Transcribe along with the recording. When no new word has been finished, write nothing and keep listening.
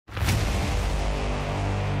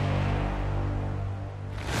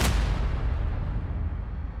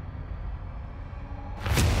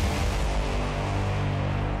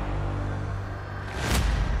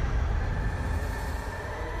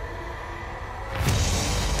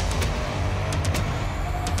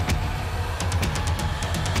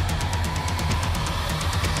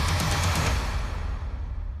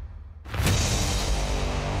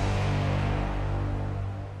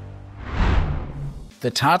The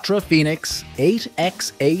Tatra Phoenix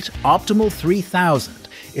 8x8 Optimal 3000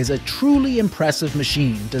 is a truly impressive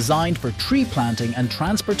machine designed for tree planting and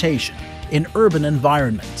transportation in urban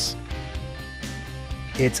environments.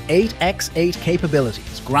 Its 8x8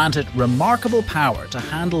 capabilities grant it remarkable power to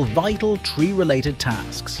handle vital tree-related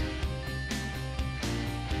tasks.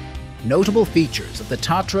 Notable features of the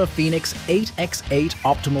Tatra Phoenix 8x8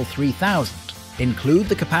 Optimal 3000 include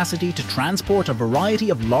the capacity to transport a variety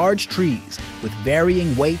of large trees with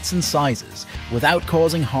varying weights and sizes without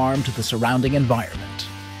causing harm to the surrounding environment.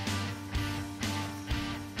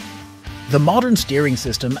 The modern steering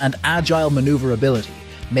system and agile maneuverability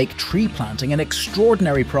make tree planting an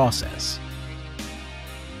extraordinary process.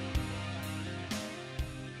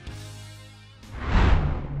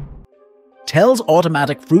 TEL's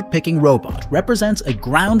automatic fruit-picking robot represents a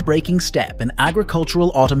groundbreaking step in agricultural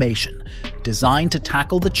automation, designed to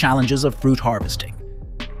tackle the challenges of fruit harvesting.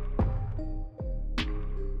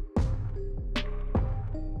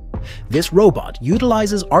 This robot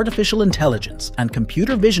utilizes artificial intelligence and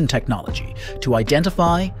computer vision technology to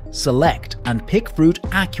identify, select, and pick fruit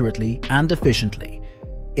accurately and efficiently.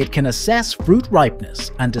 It can assess fruit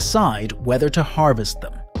ripeness and decide whether to harvest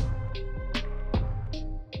them.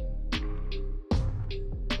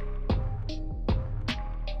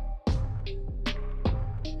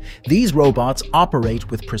 These robots operate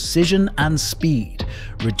with precision and speed,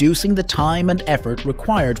 reducing the time and effort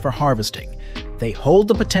required for harvesting. They hold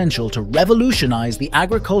the potential to revolutionize the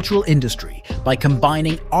agricultural industry by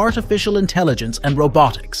combining artificial intelligence and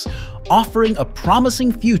robotics, offering a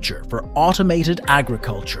promising future for automated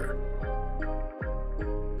agriculture.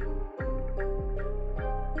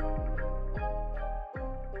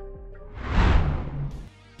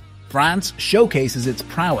 France showcases its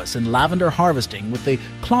prowess in lavender harvesting with the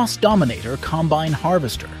Claas Dominator combine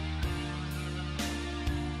harvester.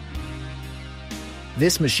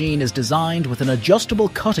 This machine is designed with an adjustable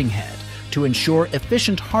cutting head to ensure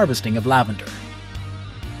efficient harvesting of lavender.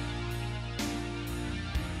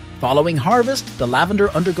 Following harvest, the lavender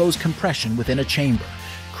undergoes compression within a chamber,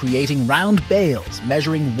 creating round bales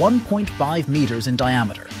measuring 1.5 meters in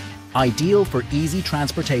diameter, ideal for easy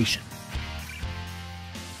transportation.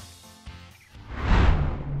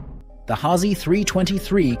 The Hazi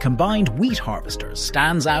 323 combined wheat harvester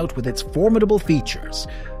stands out with its formidable features.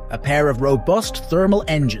 A pair of robust thermal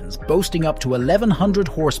engines boasting up to 1100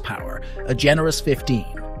 horsepower, a generous 15.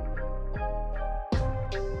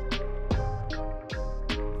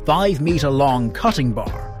 5-meter-long cutting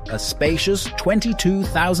bar, a spacious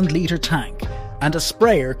 22,000-litre tank, and a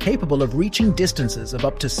sprayer capable of reaching distances of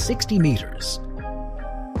up to 60 meters.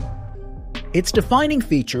 Its defining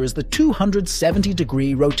feature is the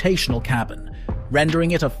 270-degree rotational cabin,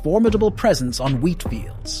 rendering it a formidable presence on wheat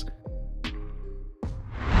fields.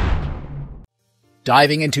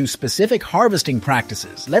 Diving into specific harvesting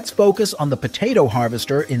practices, let's focus on the potato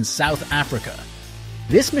harvester in South Africa.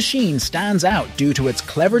 This machine stands out due to its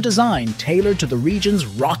clever design tailored to the region's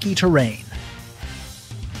rocky terrain.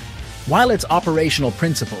 While its operational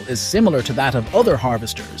principle is similar to that of other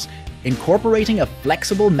harvesters, incorporating a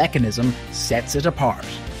flexible mechanism sets it apart.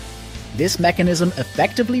 This mechanism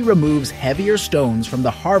effectively removes heavier stones from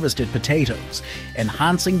the harvested potatoes,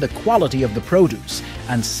 enhancing the quality of the produce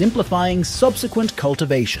and simplifying subsequent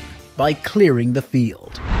cultivation by clearing the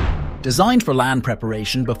field. Designed for land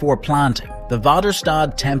preparation before planting, the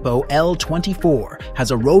Vaderstad Tempo L24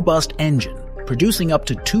 has a robust engine, producing up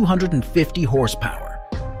to 250 horsepower.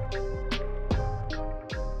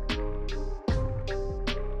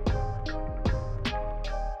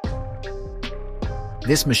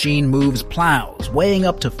 This machine moves plows weighing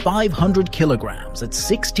up to 500 kilograms at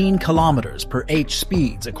 16 kilometers per h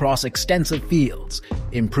speeds across extensive fields,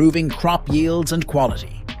 improving crop yields and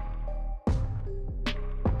quality.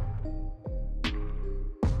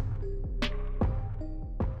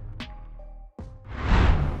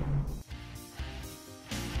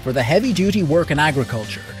 For the heavy-duty work in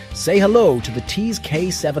agriculture, say hello to the Tees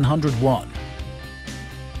K701.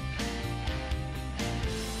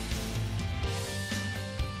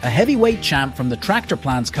 A heavyweight champ from the Tractor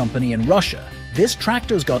Plants company in Russia, this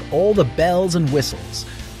tractor's got all the bells and whistles.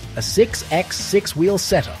 A 6x6-wheel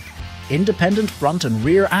setup, independent front and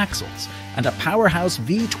rear axles, and a powerhouse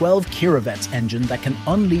V12 Kirovets engine that can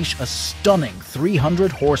unleash a stunning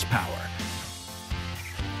 300 horsepower.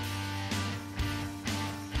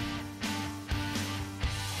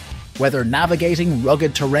 Whether navigating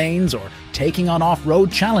rugged terrains or taking on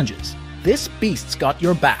off-road challenges, this beast's got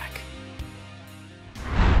your back.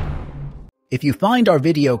 If you find our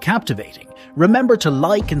video captivating, remember to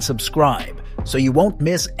like and subscribe so you won't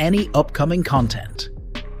miss any upcoming content.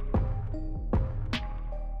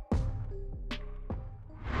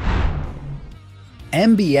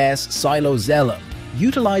 MBS Silo Xylem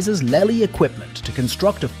utilizes Lely equipment to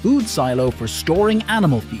construct a food silo for storing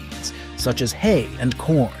animal feeds, such as hay and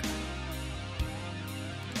corn.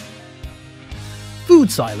 Food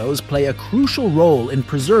silos play a crucial role in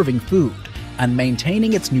preserving food and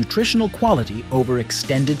maintaining its nutritional quality over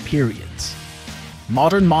extended periods.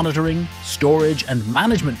 Modern monitoring, storage, and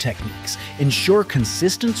management techniques ensure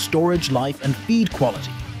consistent storage life and feed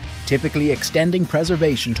quality, typically extending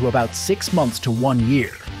preservation to about 6 months to 1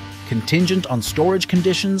 year, contingent on storage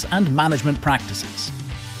conditions and management practices.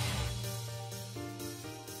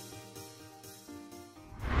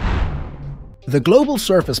 The global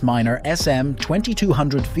surface miner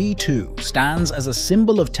SM2200V2 stands as a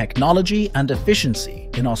symbol of technology and efficiency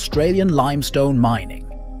in Australian limestone mining.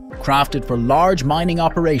 Crafted for large mining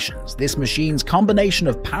operations, this machine's combination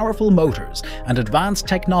of powerful motors and advanced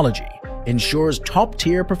technology ensures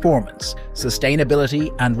top-tier performance,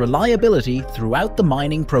 sustainability, and reliability throughout the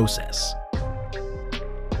mining process.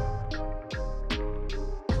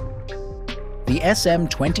 The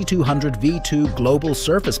SM2200V2 Global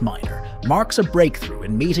Surface Miner marks a breakthrough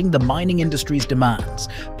in meeting the mining industry's demands,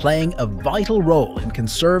 playing a vital role in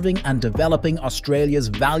conserving and developing Australia's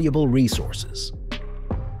valuable resources.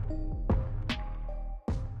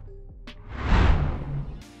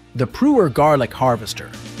 The Brewer Garlic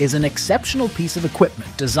Harvester is an exceptional piece of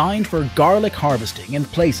equipment designed for garlic harvesting in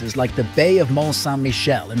places like the Bay of Mont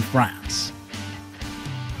Saint-Michel in France.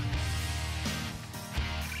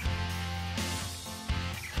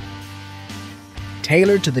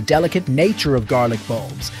 Tailored to the delicate nature of garlic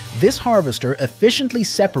bulbs, this harvester efficiently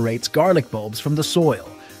separates garlic bulbs from the soil,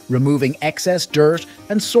 removing excess dirt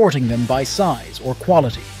and sorting them by size or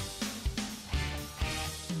quality.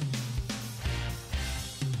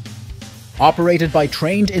 Operated by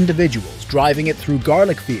trained individuals driving it through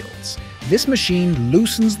garlic fields, this machine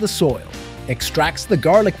loosens the soil, extracts the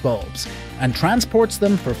garlic bulbs, and transports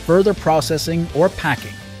them for further processing or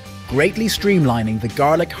packing, greatly streamlining the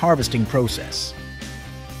garlic harvesting process.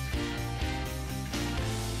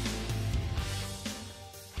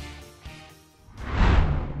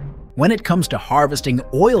 When it comes to harvesting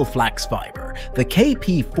oil flax fiber, the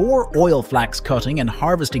KP4 oil flax cutting and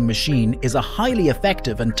harvesting machine is a highly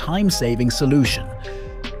effective and time-saving solution.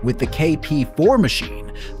 With the KP4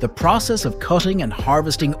 machine, the process of cutting and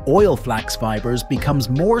harvesting oil flax fibers becomes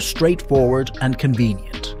more straightforward and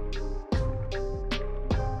convenient.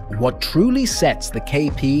 What truly sets the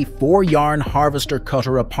KP4 yarn harvester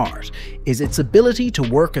cutter apart is its ability to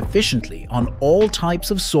work efficiently on all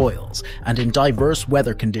types of soils and in diverse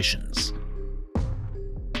weather conditions.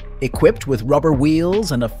 Equipped with rubber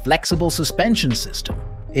wheels and a flexible suspension system,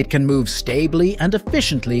 it can move stably and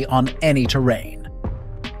efficiently on any terrain.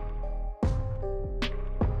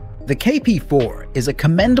 The KP4 is a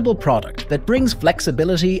commendable product that brings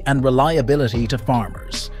flexibility and reliability to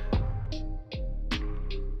farmers.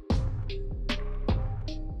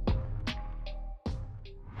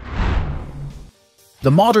 The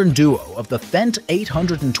modern duo of the Fendt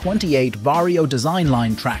 828 Vario design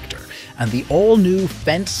line tractor and the all-new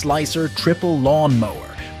Fendt Slicer triple lawn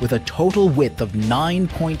mower with a total width of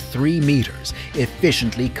 9.3 meters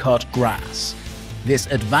efficiently cut grass. This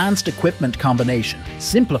advanced equipment combination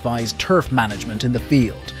simplifies turf management in the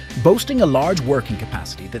field, boasting a large working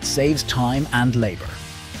capacity that saves time and labor.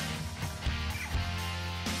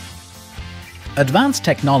 Advanced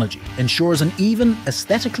technology ensures an even,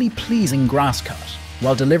 aesthetically pleasing grass cut,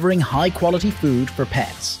 while delivering high-quality food for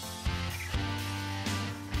pets.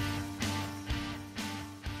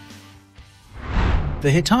 The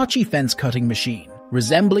Hitachi fence cutting machine,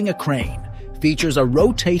 resembling a crane, features a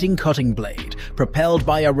rotating cutting blade propelled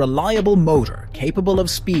by a reliable motor capable of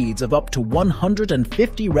speeds of up to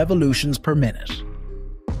 150 revolutions per minute.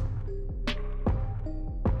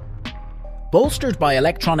 Bolstered by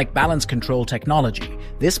electronic balance control technology,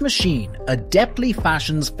 this machine adeptly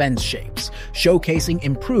fashions fence shapes, showcasing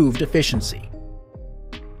improved efficiency.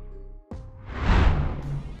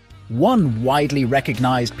 One widely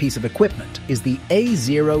recognized piece of equipment is the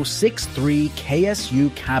A063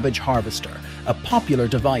 KSU cabbage harvester, a popular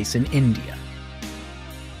device in India.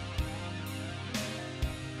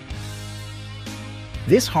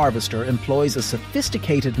 This harvester employs a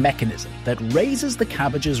sophisticated mechanism that raises the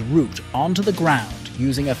cabbage's root onto the ground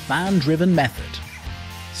using a fan-driven method.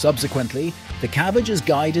 Subsequently, the cabbage is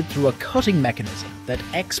guided through a cutting mechanism that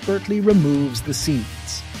expertly removes the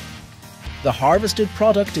seeds. The harvested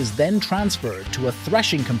product is then transferred to a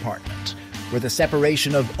threshing compartment, where the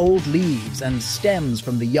separation of old leaves and stems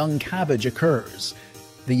from the young cabbage occurs.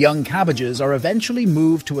 The young cabbages are eventually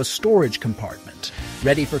moved to a storage compartment,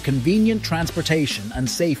 ready for convenient transportation and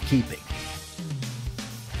safekeeping.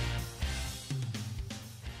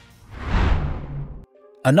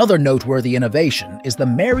 Another noteworthy innovation is the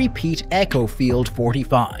Mary Peat EcoField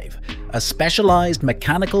 45, a specialized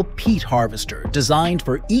mechanical peat harvester designed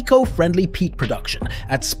for eco-friendly peat production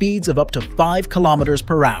at speeds of up to 5 kilometers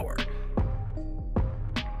per hour.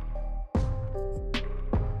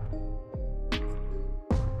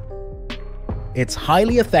 It's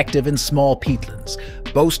highly effective in small peatlands,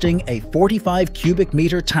 boasting a 45 cubic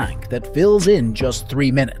meter tank that fills in just 3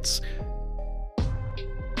 minutes.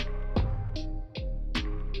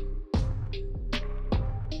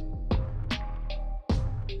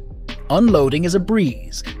 Unloading is a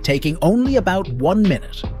breeze, taking only about 1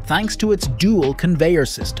 minute, thanks to its dual conveyor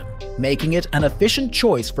system, making it an efficient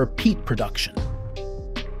choice for peat production.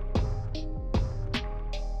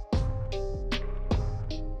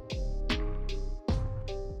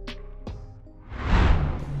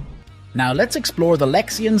 Now let's explore the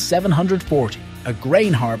Lexion 740, a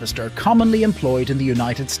grain harvester commonly employed in the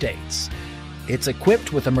United States. It's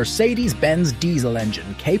equipped with a Mercedes-Benz diesel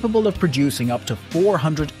engine capable of producing up to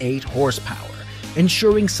 408 horsepower,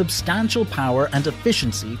 ensuring substantial power and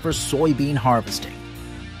efficiency for soybean harvesting.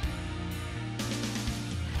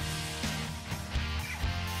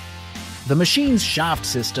 The machine's shaft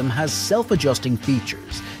system has self-adjusting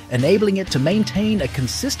features, enabling it to maintain a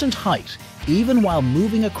consistent height even while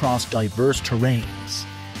moving across diverse terrains.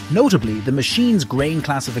 Notably, the machine's grain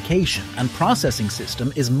classification and processing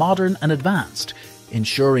system is modern and advanced,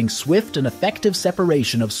 ensuring swift and effective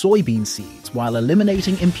separation of soybean seeds while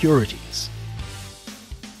eliminating impurities.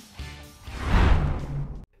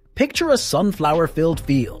 Picture a sunflower-filled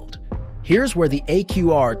field. Here's where the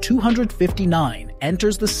AQR 259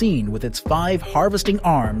 enters the scene with its 5 harvesting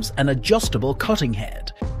arms and adjustable cutting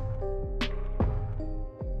head.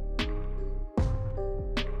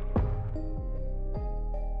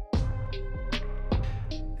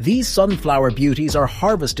 These sunflower beauties are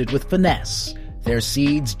harvested with finesse, their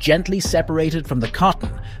seeds gently separated from the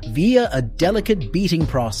cotton via a delicate beating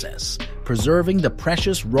process, preserving the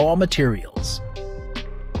precious raw materials.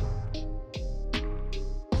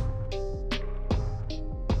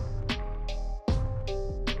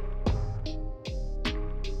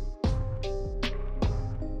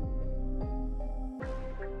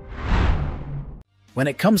 When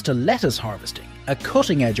it comes to lettuce harvesting, a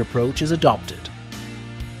cutting-edge approach is adopted.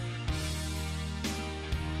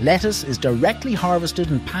 Lettuce is directly harvested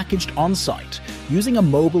and packaged on-site using a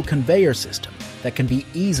mobile conveyor system that can be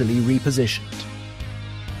easily repositioned.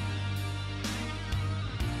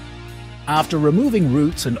 After removing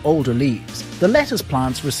roots and older leaves, the lettuce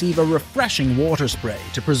plants receive a refreshing water spray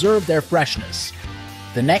to preserve their freshness.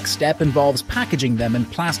 The next step involves packaging them in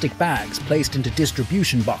plastic bags placed into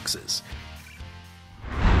distribution boxes.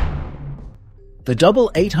 The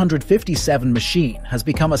double 857 machine has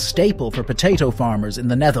become a staple for potato farmers in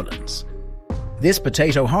the Netherlands. This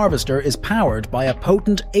potato harvester is powered by a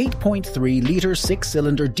potent 8.3-litre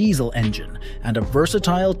 6-cylinder diesel engine and a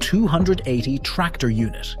versatile 280 tractor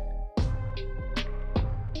unit.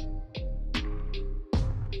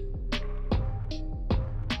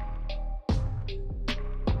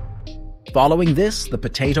 Following this, the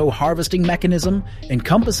potato harvesting mechanism,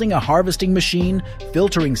 encompassing a harvesting machine,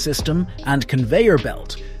 filtering system, and conveyor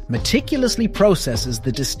belt, meticulously processes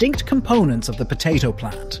the distinct components of the potato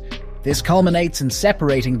plant. This culminates in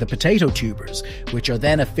separating the potato tubers, which are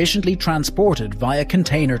then efficiently transported via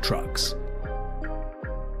container trucks.